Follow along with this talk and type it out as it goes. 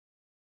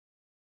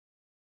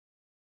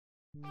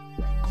So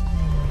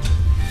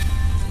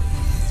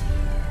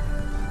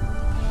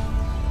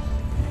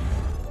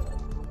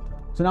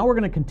now we're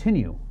going to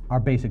continue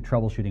our basic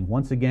troubleshooting.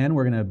 Once again,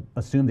 we're going to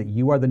assume that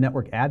you are the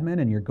network admin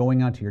and you're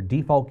going onto your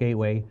default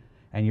gateway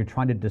and you're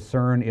trying to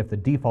discern if the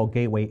default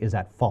gateway is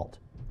at fault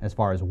as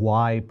far as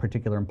why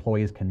particular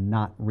employees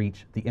cannot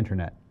reach the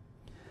internet.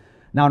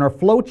 Now in our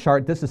flow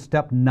chart, this is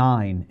step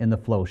 9 in the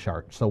flow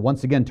chart. So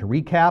once again, to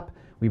recap,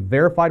 we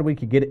verified we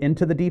could get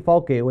into the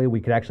default gateway.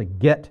 We could actually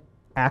get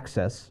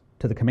access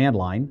to the command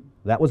line.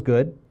 That was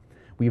good.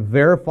 We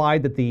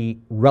verified that the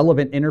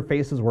relevant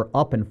interfaces were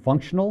up and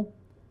functional.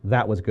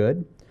 That was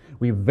good.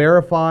 We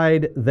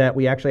verified that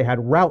we actually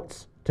had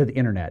routes to the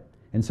internet.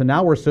 And so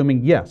now we're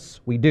assuming, yes,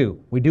 we do.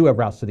 We do have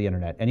routes to the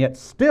internet. And yet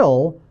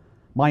still,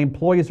 my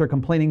employees are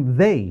complaining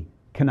they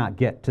cannot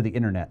get to the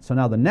internet. So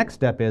now the next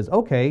step is,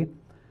 okay,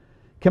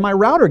 can my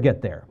router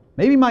get there?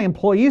 Maybe my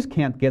employees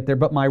can't get there,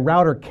 but my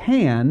router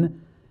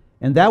can,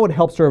 and that would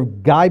help sort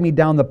of guide me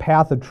down the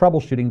path of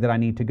troubleshooting that I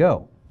need to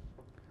go.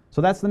 So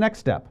that's the next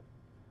step.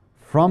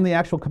 From the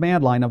actual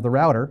command line of the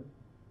router,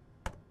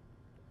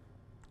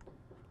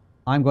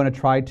 I'm going to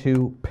try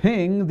to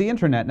ping the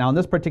internet. Now in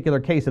this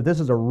particular case, if this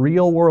is a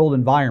real world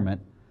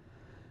environment,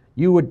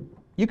 you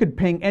could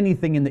ping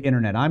anything in the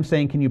internet. I'm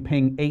saying, can you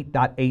ping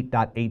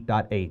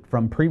 8.8.8.8?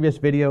 From previous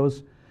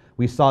videos,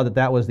 we saw that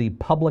that was the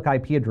public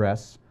IP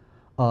address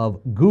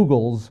of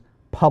Google's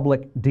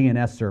public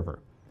DNS server.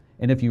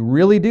 And if you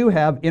really do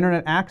have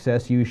internet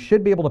access, you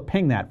should be able to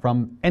ping that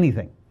from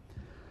anything.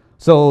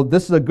 So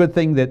this is a good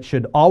thing that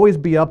should always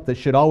be up, that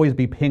should always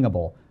be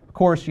pingable. Of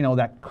course, you know,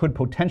 that could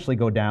potentially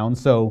go down.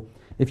 So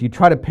if you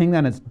try to ping that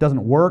and it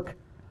doesn't work,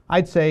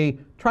 I'd say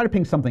try to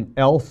ping something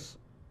else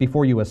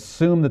before you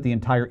assume that the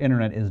entire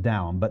internet is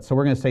down. But so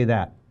we're going to say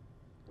that.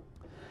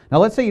 Now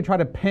let's say you try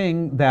to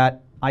ping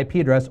that IP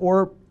address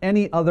or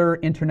any other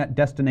internet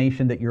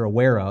destination that you're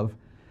aware of,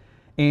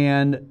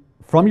 and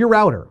from your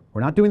router.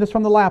 We're not doing this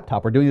from the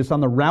laptop, we're doing this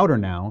on the router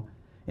now,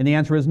 and the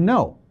answer is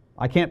no,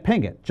 I can't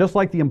ping it. Just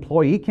like the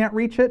employee can't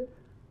reach it,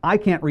 I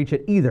can't reach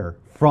it either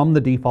from the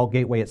default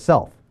gateway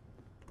itself.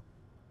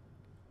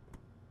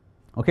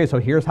 Okay, so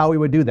here's how we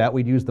would do that.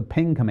 We'd use the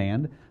ping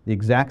command, the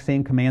exact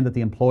same command that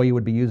the employee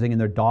would be using in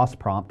their DOS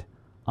prompt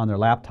on their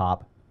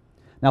laptop.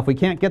 Now if we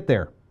can't get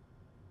there,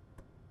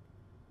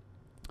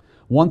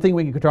 one thing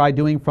we could try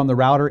doing from the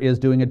router is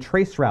doing a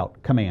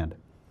traceroute command.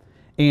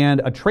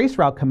 And a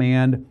traceroute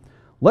command,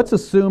 let's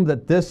assume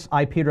that this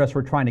IP address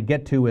we're trying to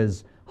get to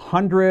is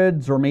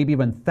hundreds or maybe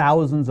even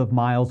thousands of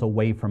miles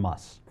away from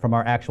us, from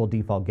our actual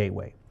default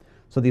gateway.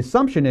 So the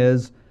assumption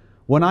is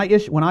when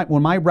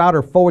my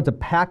router forwards a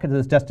packet to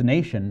this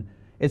destination,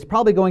 it's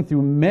probably going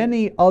through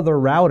many other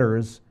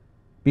routers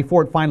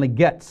before it finally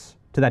gets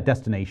to that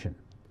destination.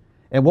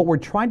 And what we're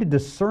trying to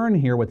discern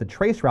here with the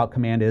traceroute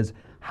command is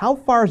how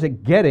far is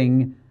it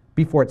getting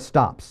before it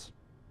stops?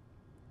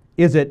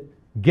 Is it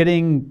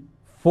getting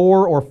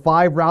 4 or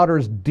 5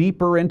 routers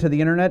deeper into the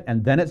internet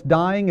and then it's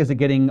dying? Is it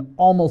getting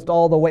almost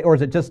all the way, or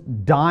is it just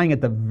dying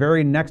at the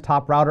very next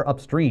top router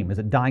upstream? Is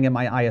it dying at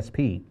my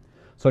ISP?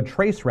 So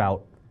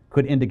traceroute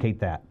could indicate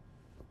that.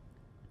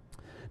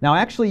 Now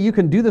actually you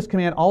can do this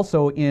command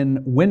also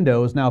in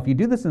Windows. Now if you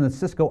do this in the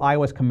Cisco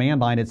iOS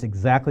command line, it's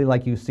exactly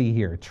like you see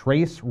here.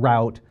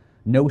 Traceroute,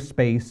 no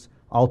space,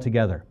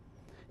 altogether.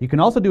 You can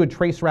also do a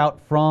traceroute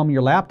from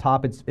your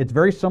laptop. It's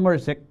very similar.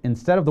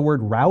 Instead of the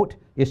word route,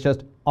 it's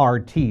just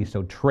RT.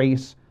 So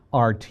trace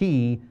RT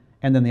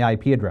and then the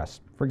IP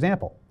address. For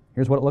example,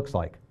 here's what it looks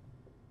like.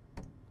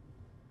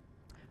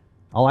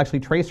 I'll actually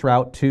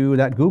traceroute to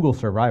that Google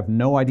server. I have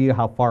no idea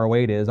how far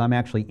away it is. I'm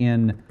actually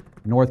in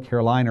North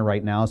Carolina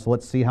right now, so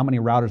let's see how many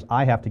routers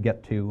I have to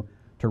get to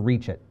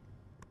reach it.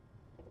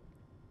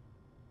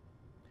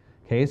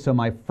 Okay, so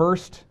my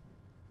first,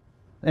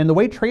 and the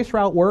way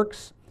traceroute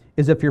works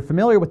is if you're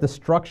familiar with the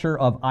structure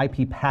of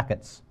IP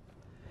packets,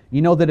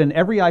 you know that in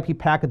every IP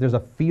packet there's a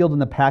field in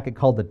the packet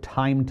called the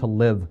time to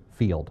live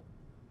field.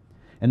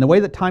 And the way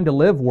that time to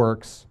live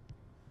works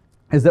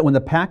is that when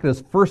the packet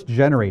is first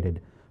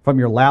generated from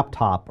your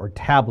laptop or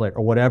tablet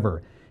or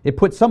whatever, it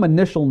puts some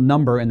initial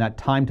number in that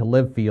time to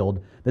live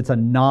field that's a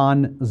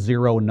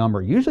non-zero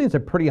number. Usually it's a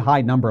pretty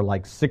high number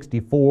like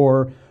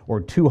 64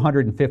 or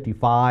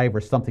 255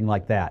 or something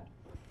like that.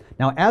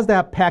 Now as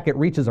that packet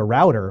reaches a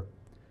router,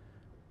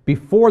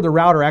 before the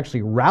router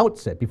actually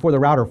routes it, before the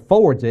router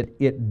forwards it,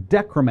 it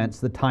decrements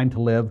the time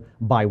to live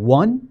by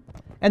 1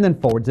 and then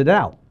forwards it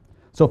out.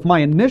 So if my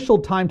initial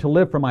time to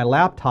live from my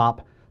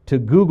laptop to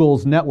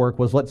Google's network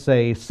was, let's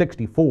say,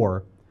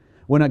 64,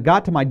 when it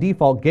got to my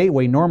default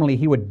gateway, normally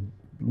he would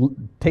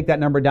take that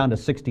number down to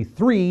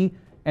 63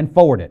 and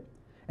forward it.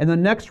 And the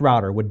next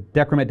router would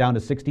decrement down to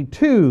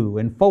 62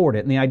 and forward it.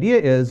 And the idea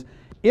is,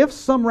 if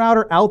some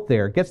router out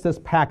there gets this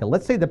packet,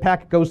 let's say the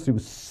packet goes through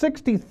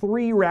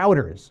 63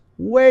 routers,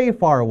 way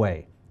far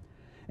away,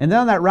 and then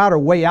on that router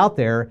way out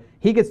there,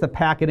 he gets the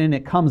packet and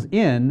it comes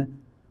in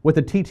with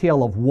a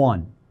TTL of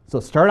 1. So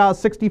start out at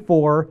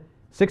 64,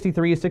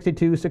 63,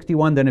 62,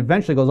 61, then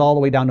eventually goes all the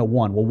way down to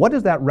 1. Well, what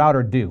does that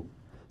router do?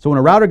 So when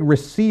a router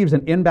receives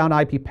an inbound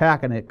IP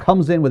packet and it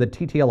comes in with a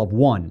TTL of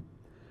 1,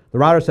 the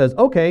router says,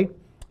 okay,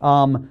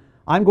 I'm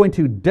going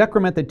to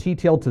decrement the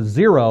TTL to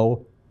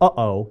 0,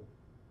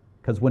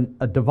 because when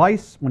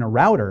a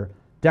router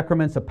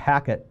decrements a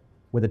packet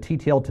with a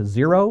TTL to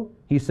 0,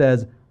 he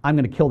says, I'm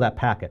going to kill that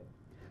packet.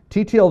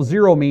 TTL of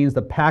 0 means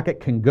the packet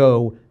can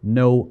go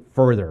no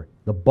further.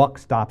 The buck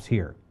stops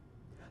here.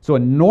 So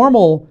in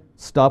normal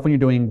stuff, when you're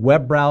doing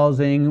web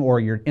browsing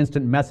or your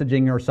instant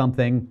messaging or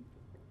something,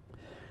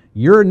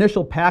 your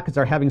initial packets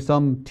are having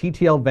some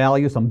TTL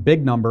value, some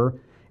big number,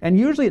 and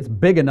usually it's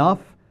big enough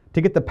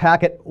to get the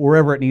packet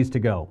wherever it needs to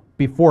go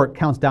before it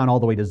counts down all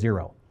the way to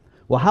 0.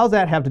 Well, how does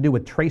that have to do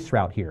with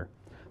Traceroute here?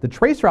 The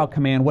Traceroute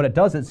command, what it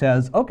does, it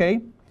says, okay,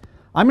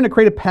 I'm going to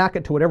create a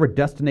packet to whatever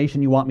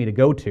destination you want me to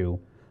go to,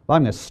 but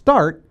I'm going to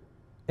start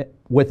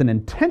with an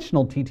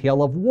intentional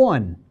TTL of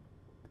 1.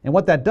 And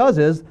what that does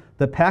is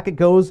the packet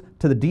goes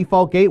to the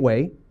default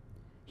gateway,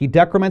 he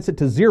decrements it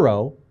to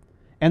 0,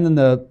 and then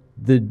the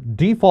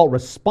default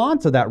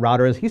response of that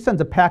router is he sends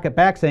a packet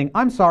back saying,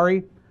 I'm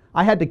sorry,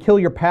 I had to kill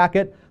your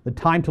packet, the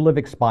time to live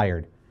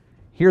expired.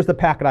 Here's the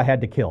packet I had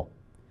to kill.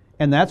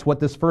 And that's what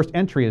this first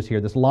entry is here,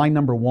 this line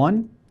number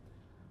 1.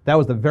 That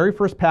was the very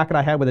first packet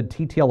I had with a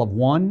TTL of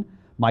 1.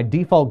 My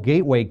default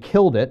gateway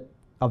killed it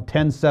of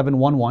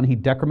 10.7.1.1. He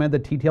decremented the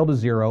TTL to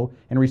 0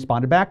 and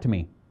responded back to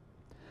me.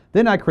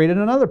 Then I created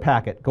another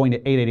packet going to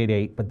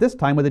 8888, but this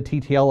time with a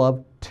TTL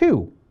of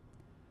 2.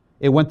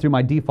 It went through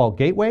my default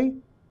gateway.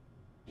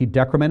 He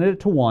decremented it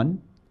to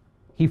 1.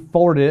 He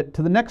forwarded it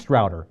to the next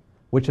router,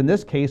 which in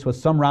this case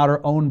was some router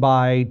owned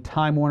by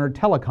Time Warner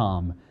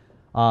Telecom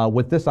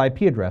with this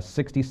IP address,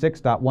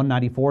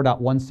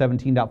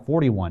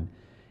 66.194.117.41.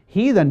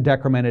 He then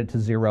decremented it to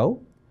 0,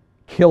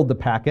 killed the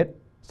packet,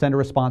 sent a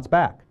response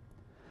back.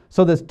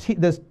 So this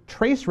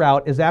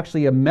traceroute is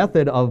actually a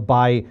method of,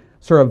 by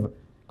sort of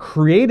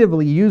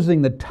creatively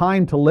using the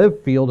time to live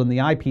field in the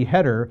IP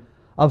header,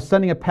 of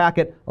sending a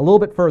packet a little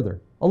bit further,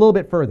 a little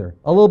bit further,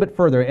 a little bit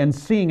further, and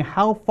seeing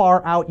how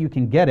far out you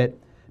can get it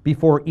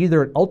before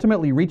either it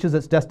ultimately reaches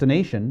its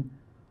destination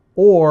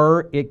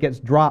or it gets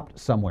dropped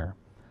somewhere.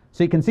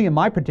 So you can see in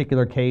my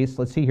particular case,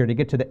 let's see here, to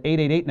get to the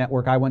 888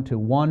 network, I went to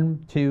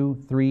 1,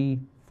 2, 3,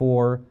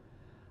 4.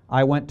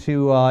 I went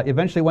to,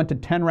 eventually went to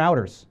 10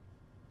 routers.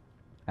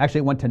 Actually,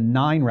 it went to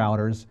 9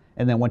 routers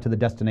and then went to the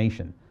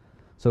destination.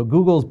 So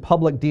Google's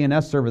public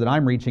DNS server that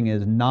I'm reaching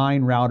is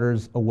 9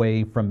 routers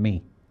away from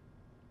me.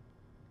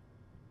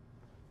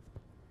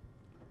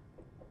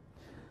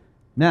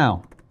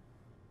 Now,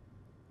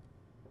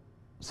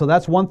 so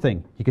that's one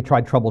thing. You could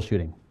try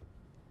troubleshooting.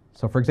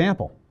 So for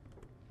example,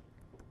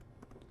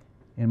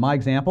 in my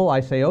example, I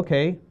say,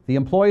 okay, the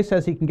employee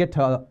says he can get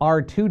to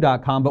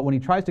r2.com, but when he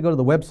tries to go to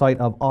the website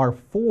of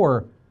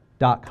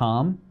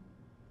r4.com,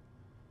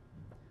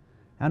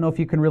 I don't know if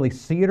you can really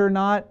see it or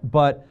not,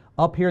 but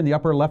up here in the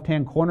upper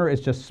left-hand corner,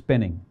 it's just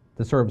spinning.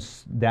 The sort of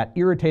that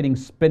irritating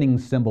spinning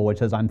symbol, which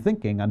says, I'm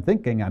thinking, I'm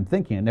thinking, I'm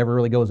thinking. It never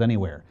really goes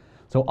anywhere.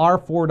 So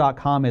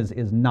r4.com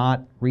is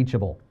not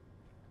reachable.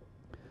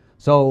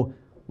 So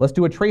let's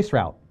do a trace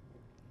route.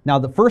 Now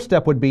the first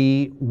step would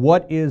be,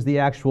 what is the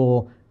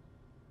actual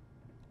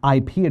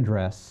IP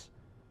address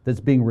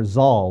that's being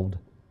resolved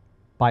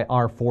by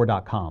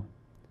r4.com?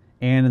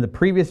 And in the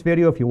previous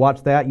video, if you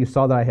watched that, you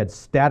saw that I had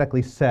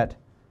statically set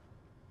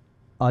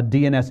a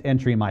DNS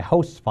entry in my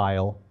hosts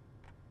file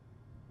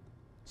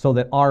so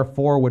that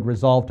r4 would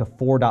resolve to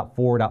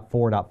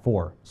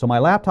 4.4.4.4. So my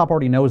laptop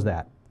already knows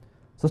that.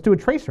 So let's do a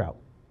trace route.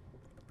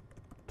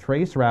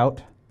 Trace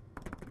route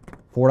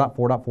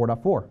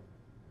 4.4.4.4.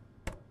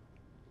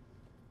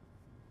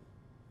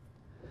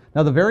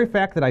 Now the very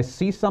fact that I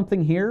see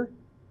something here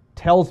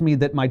tells me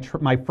that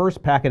my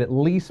first packet at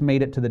least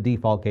made it to the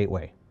default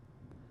gateway.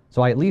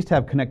 So I at least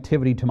have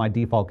connectivity to my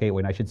default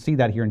gateway, and I should see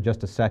that here in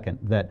just a second,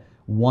 that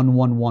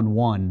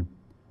 1111,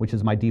 which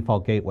is my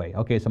default gateway.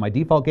 Okay, so my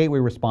default gateway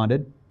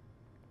responded.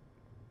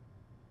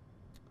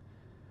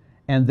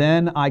 And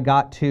then I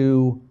got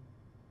to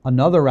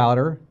another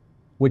router,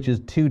 which is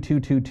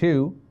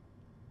 2222.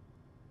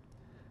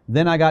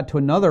 Then I got to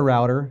another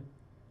router,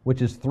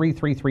 which is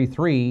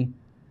 3333,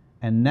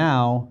 and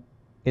now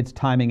it's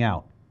timing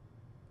out.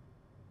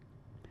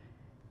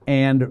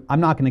 And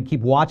I'm not going to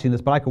keep watching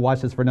this, but I could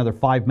watch this for another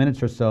 5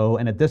 minutes or so,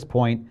 and at this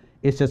point,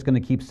 it's just going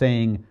to keep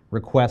saying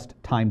request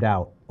timed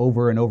out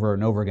over and over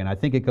and over again. I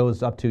think it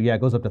goes up to, yeah,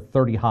 it goes up to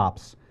 30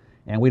 hops,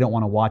 and we don't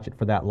want to watch it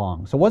for that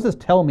long. So what does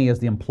this tell me as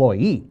the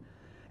employee?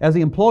 As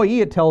the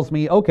employee, it tells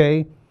me,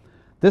 okay,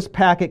 this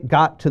packet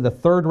got to the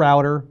 3rd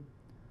router,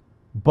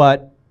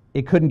 but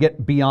it couldn't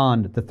get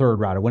beyond the 3rd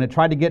router. When it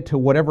tried to get to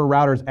whatever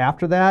routers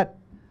after that,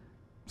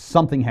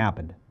 something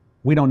happened.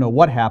 We don't know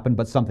what happened,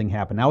 but something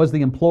happened. Now, as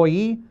the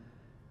employee,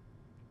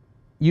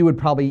 you would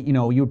probably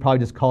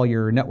just call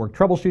your network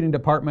troubleshooting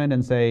department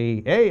and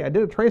say, hey, I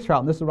did a trace route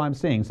and this is what I'm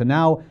seeing. So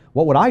now,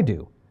 what would I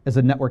do as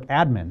a network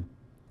admin?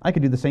 I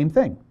could do the same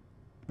thing.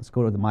 Let's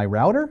go to my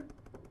router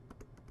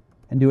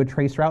and do a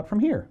trace route from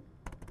here.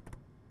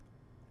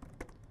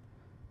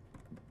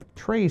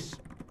 Trace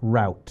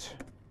route.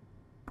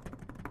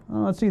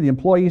 Let's see, the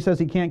employee says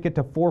he can't get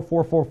to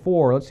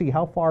 4444. Let's see,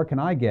 how far can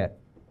I get?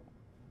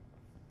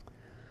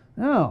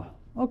 Oh,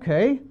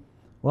 okay.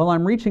 Well,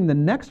 I'm reaching the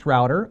next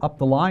router up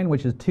the line,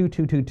 which is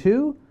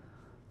 2222.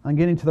 I'm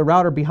getting to the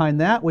router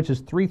behind that, which is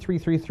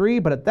 3333,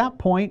 but at that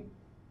point,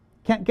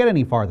 can't get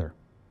any farther.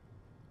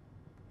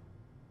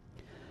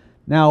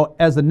 Now,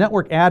 as the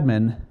network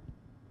admin,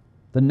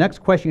 the next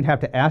question you'd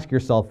have to ask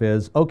yourself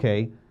is,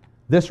 okay,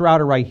 this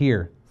router right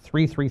here,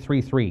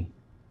 3333,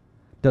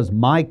 does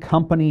my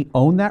company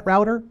own that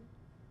router,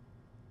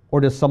 or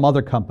does some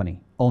other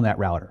company own that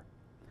router?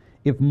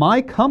 If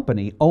my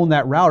company owned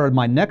that router,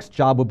 my next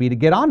job would be to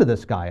get onto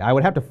this guy. I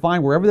would have to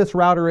find wherever this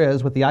router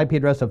is with the IP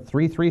address of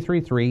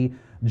 3333,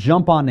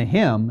 jump onto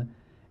him,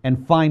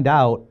 and find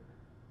out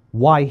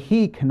why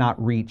he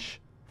cannot reach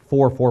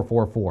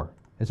 4444.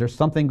 Is there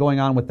something going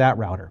on with that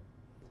router?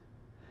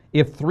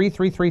 If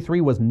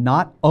 3333 was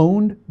not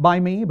owned by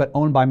me, but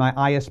owned by my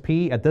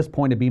ISP, at this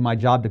point it'd be my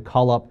job to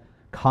call up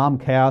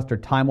Comcast or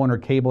Time Warner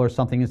Cable or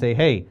something and say,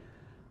 hey,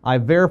 I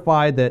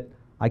verified that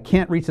I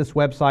can't reach this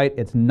website.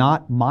 It's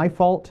not my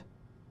fault.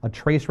 A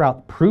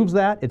traceroute proves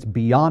that. It's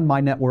beyond my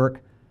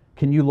network.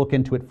 Can you look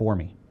into it for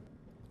me?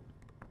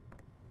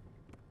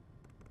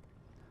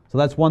 So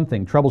that's one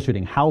thing,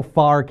 troubleshooting. How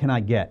far can I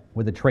get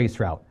with a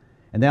traceroute?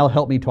 And that'll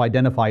help me to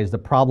identify, is the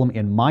problem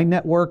in my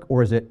network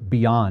or is it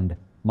beyond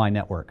my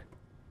network?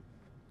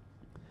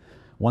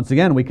 Once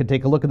again, we could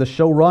take a look at the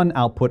show run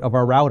output of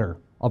our router,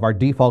 of our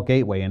default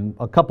gateway, and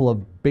a couple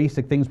of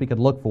basic things we could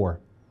look for.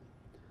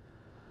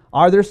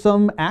 Are there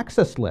some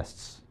access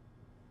lists?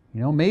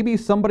 You know, maybe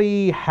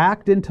somebody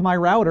hacked into my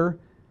router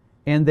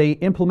and they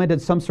implemented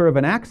some sort of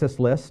an access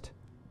list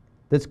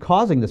that's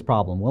causing this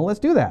problem. Well, let's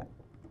do that.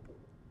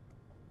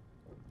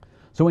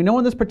 So we know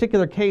in this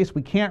particular case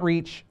we can't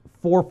reach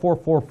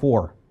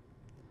 4444.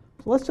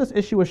 So let's just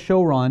issue a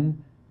show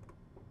run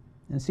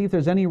and see if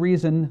there's any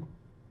reason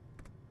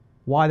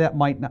why that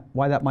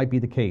might be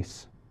the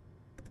case.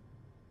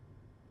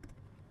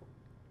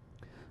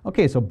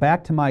 Okay, so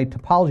back to my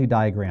topology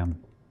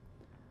diagram.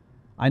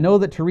 I know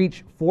that to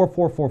reach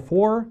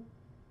 4444,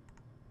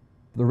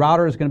 the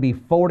router is going to be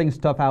forwarding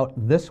stuff out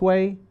this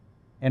way,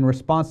 and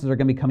responses are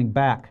going to be coming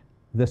back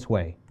this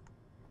way.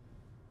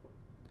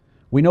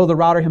 We know the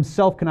router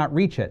himself cannot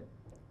reach it.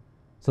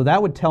 So that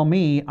would tell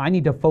me I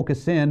need to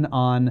focus in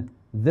on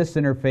this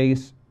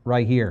interface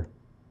right here.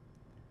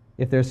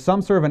 If there's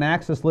some sort of an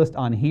access list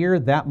on here,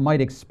 that might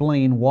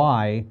explain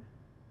why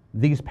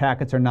these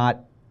packets are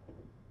not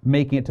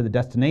making it to the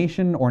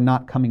destination or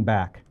not coming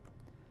back.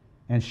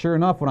 And sure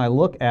enough, when I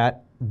look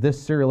at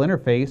this serial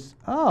interface,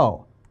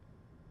 oh,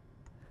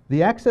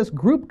 the access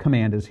group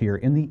command is here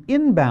in the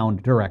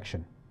inbound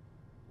direction.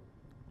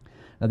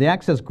 Now the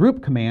access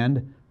group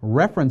command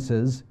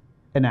references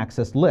an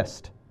access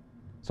list.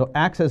 So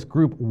access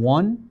group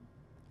 1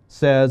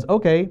 says,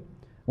 okay,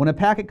 when a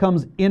packet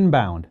comes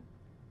inbound,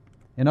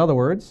 in other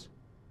words,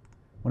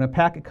 when a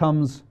packet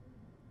comes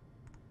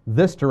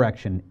this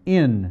direction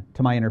in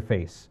to my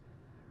interface,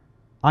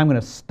 I'm going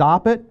to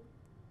stop it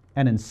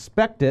and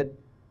inspect it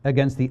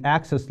against the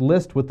access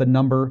list with the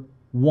number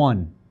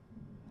 1.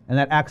 And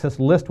that access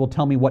list will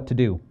tell me what to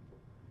do.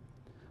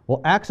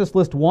 Well, access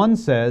list 1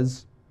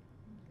 says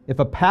if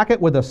a packet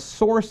with a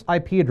source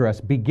IP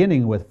address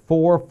beginning with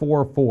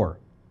 444,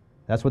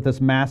 that's what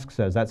this mask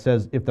says. That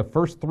says if the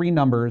first 3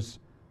 numbers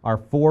are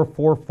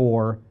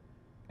 444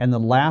 and the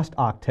last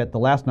octet, the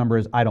last number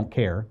is I don't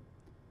care.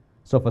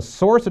 So if a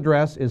source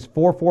address is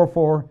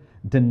 444,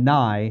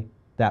 deny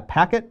that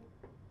packet.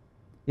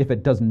 If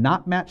it does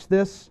not match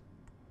this,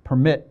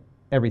 permit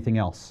everything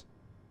else.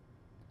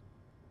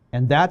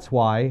 And that's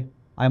why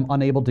I'm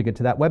unable to get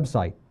to that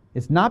website.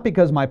 It's not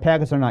because my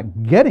packets are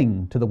not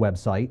getting to the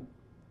website.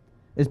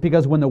 It's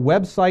because when the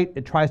website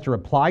it tries to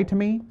reply to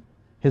me,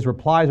 his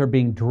replies are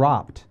being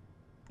dropped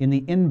in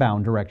the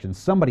inbound direction.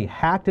 Somebody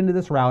hacked into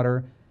this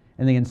router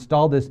and they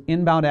installed this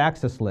inbound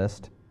access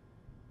list,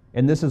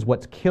 and this is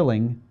what's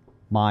killing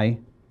my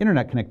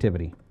internet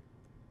connectivity.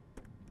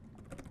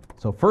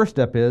 So first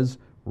step is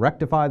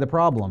rectify the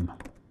problem.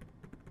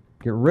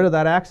 Get rid of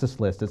that access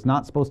list. It's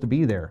not supposed to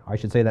be there. I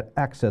should say that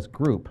access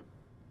group.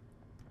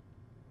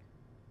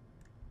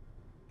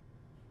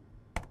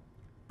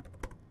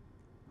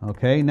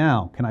 Okay,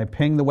 now, can I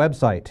ping the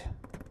website?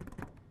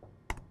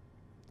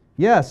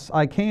 Yes,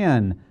 I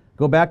can.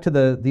 Go back to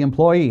the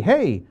employee.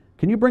 Hey,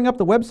 can you bring up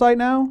the website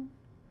now?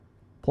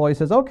 Employee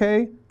says, okay,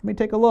 let me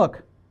take a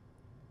look.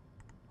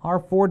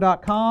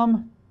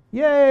 r4.com.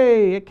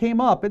 Yay, it came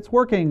up. It's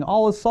working.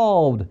 All is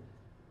solved.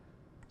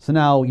 So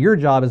now your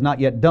job is not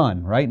yet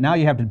done, right? Now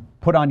you have to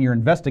put on your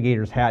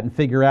investigator's hat and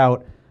figure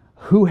out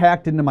who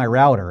hacked into my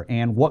router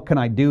and what can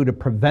I do to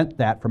prevent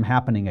that from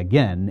happening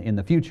again in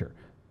the future.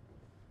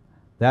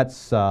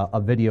 That's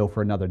a video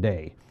for another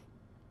day.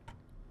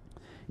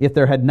 If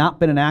there had not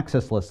been an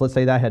access list, let's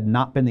say that had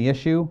not been the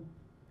issue,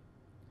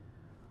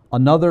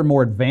 another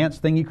more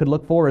advanced thing you could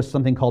look for is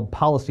something called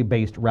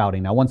policy-based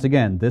routing. Now once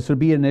again, this would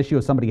be an issue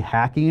of somebody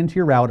hacking into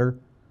your router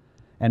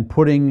and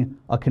putting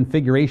a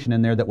configuration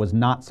in there that was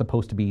not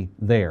supposed to be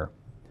there.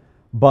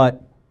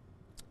 But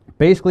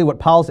Basically, what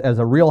policy, as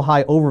a real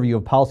high overview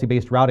of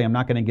policy-based routing, I'm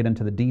not going to get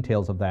into the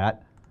details of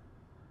that.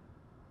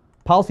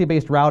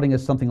 Policy-based routing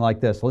is something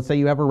like this. Let's say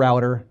you have a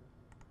router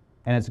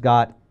and it's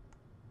got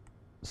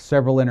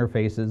several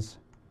interfaces.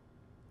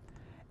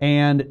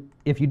 And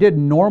if you did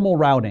normal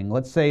routing,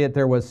 let's say that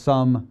there was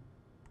some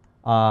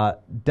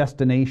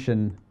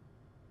destination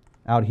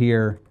out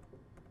here,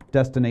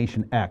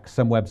 destination X,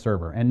 some web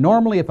server. And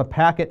normally if a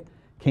packet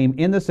came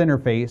in this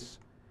interface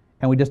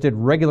and we just did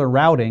regular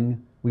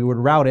routing, we would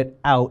route it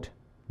out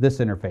this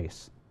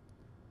interface.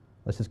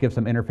 Let's just give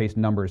some interface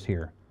numbers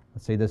here.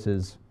 Let's say this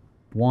is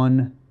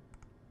 1,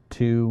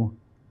 2,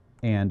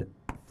 and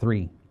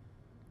 3.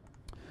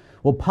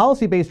 Well,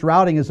 policy-based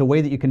routing is a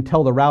way that you can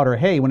tell the router,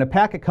 hey, when a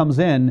packet comes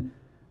in,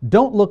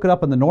 don't look it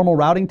up in the normal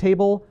routing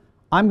table.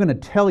 I'm going to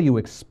tell you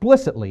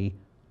explicitly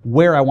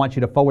where I want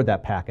you to forward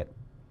that packet.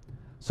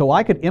 So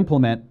I could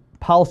implement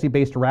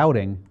policy-based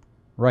routing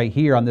right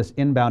here on this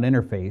inbound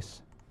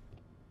interface.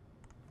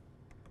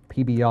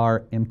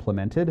 PBR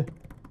implemented,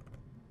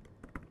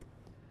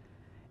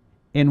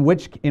 in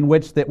which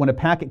that when a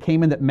packet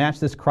came in that matched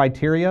this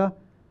criteria,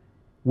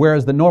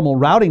 whereas the normal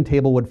routing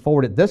table would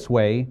forward it this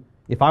way,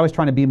 if I was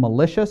trying to be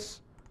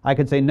malicious, I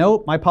could say,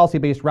 nope, my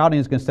policy-based routing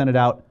is going to send it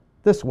out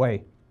this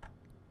way.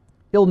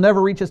 It'll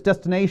never reach its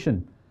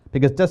destination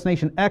because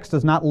destination X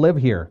does not live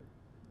here.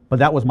 But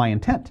that was my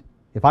intent.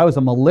 If I was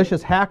a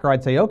malicious hacker,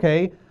 I'd say,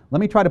 okay,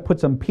 let me try to put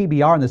some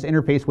PBR in this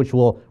interface which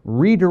will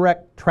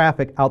redirect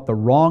traffic out the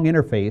wrong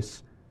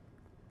interface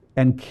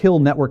and kill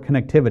network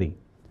connectivity.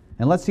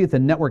 And let's see if the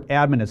network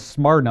admin is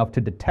smart enough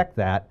to detect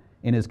that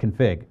in his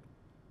config.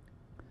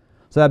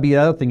 So that'd be the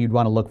other thing you'd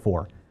want to look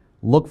for.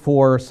 Look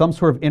for some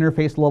sort of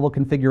interface level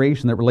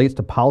configuration that relates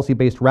to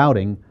policy-based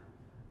routing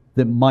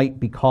that might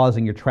be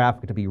causing your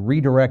traffic to be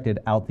redirected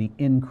out the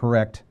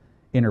incorrect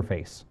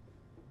interface.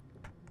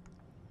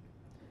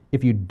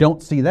 If you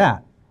don't see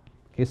that,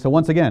 okay, so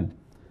once again,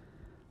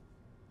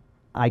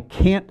 I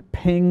can't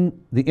ping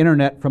the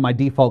internet from my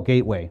default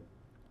gateway.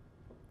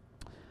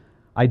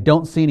 I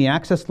don't see any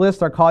access lists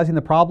that are causing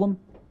the problem.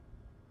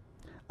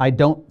 I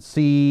don't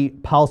see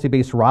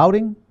policy-based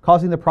routing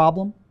causing the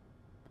problem.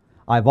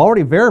 I've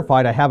already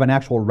verified I have an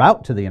actual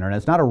route to the internet.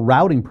 It's not a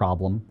routing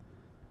problem.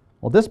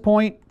 Well, at this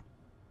point,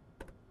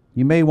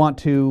 you may want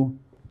to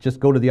just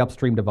go to the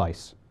upstream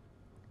device.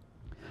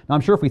 Now,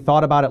 I'm sure if we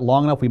thought about it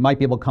long enough, we might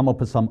be able to come up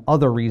with some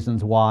other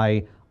reasons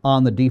why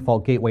on the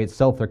default gateway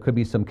itself there could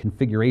be some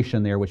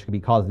configuration there which could be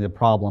causing the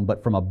problem.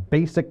 But from a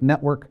basic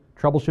network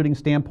troubleshooting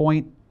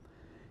standpoint,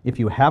 if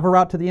you have a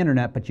route to the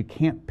internet but you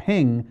can't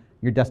ping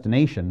your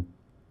destination,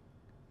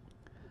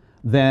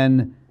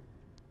 then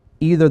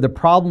either the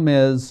problem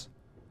is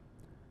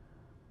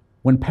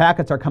when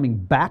packets are coming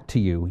back to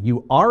you,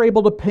 you are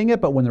able to ping it,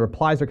 but when the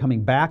replies are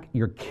coming back,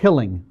 you're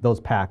killing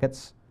those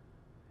packets,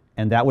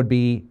 and that would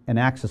be an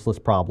access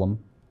list problem.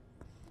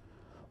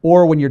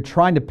 Or when you're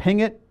trying to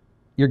ping it,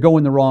 you're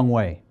going the wrong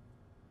way,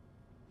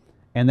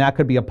 and that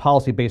could be a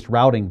policy-based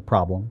routing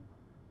problem.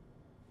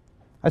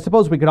 I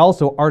suppose we could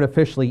also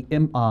artificially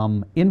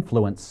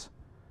influence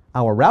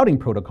our routing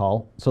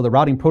protocol, so the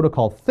routing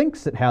protocol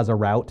thinks it has a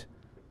route,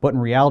 but in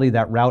reality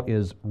that route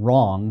is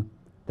wrong.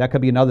 That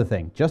could be another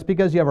thing. Just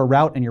because you have a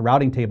route in your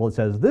routing table that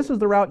says this is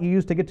the route you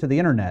use to get to the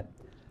internet,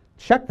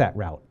 check that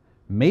route.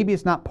 Maybe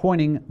it's not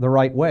pointing the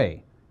right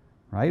way,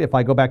 right? If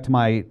I go back to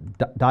my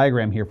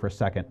diagram here for a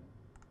second,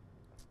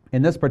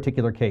 in this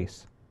particular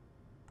case,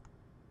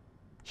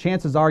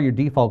 chances are your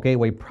default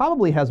gateway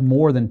probably has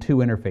more than 2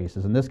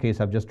 interfaces. In this case,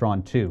 I've just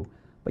drawn 2,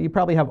 but you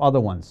probably have other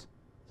ones.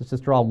 Let's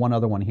just draw one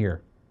other one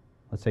here.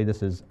 Let's say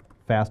this is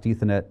fast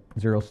Ethernet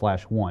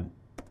 0/1.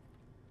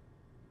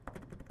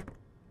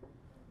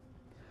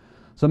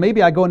 So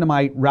maybe I go into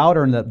my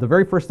router and the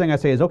very first thing I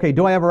say is, okay,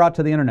 do I have a route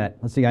to the internet?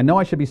 Let's see, I know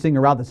I should be seeing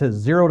a route that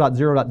says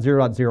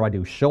 0.0.0.0. I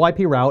do show IP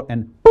route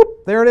and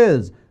boop, there it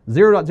is,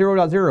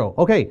 0.0.0.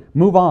 Okay,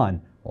 move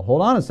on. Well,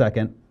 hold on a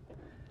second.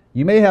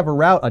 You may have a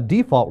route, a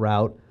default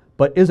route,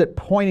 but is it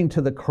pointing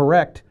to the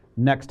correct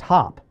next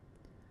hop?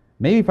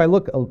 Maybe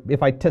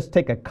if I just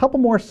take a couple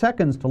more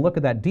seconds to look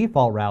at that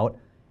default route,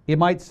 it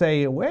might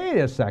say, wait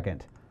a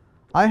second,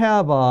 I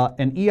have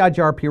an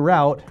EIGRP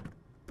route,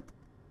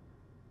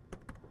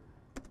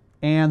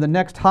 and the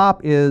next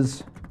hop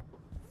is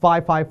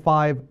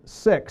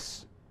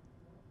 5556.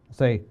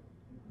 Say,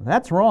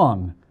 that's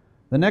wrong.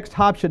 The next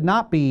hop should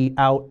not be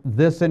out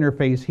this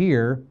interface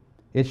here.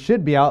 It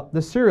should be out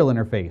the serial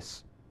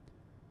interface.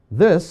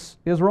 This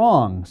is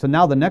wrong. So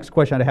now the next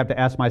question I'd have to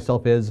ask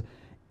myself is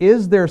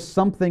there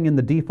something in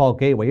the default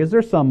gateway? Is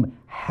there some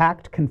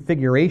hacked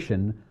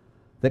configuration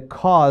that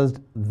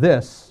caused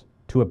this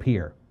to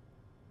appear?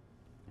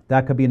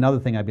 That could be another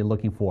thing I'd be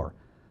looking for.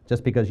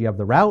 Just because you have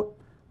the route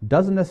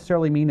doesn't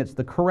necessarily mean it's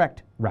the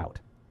correct route.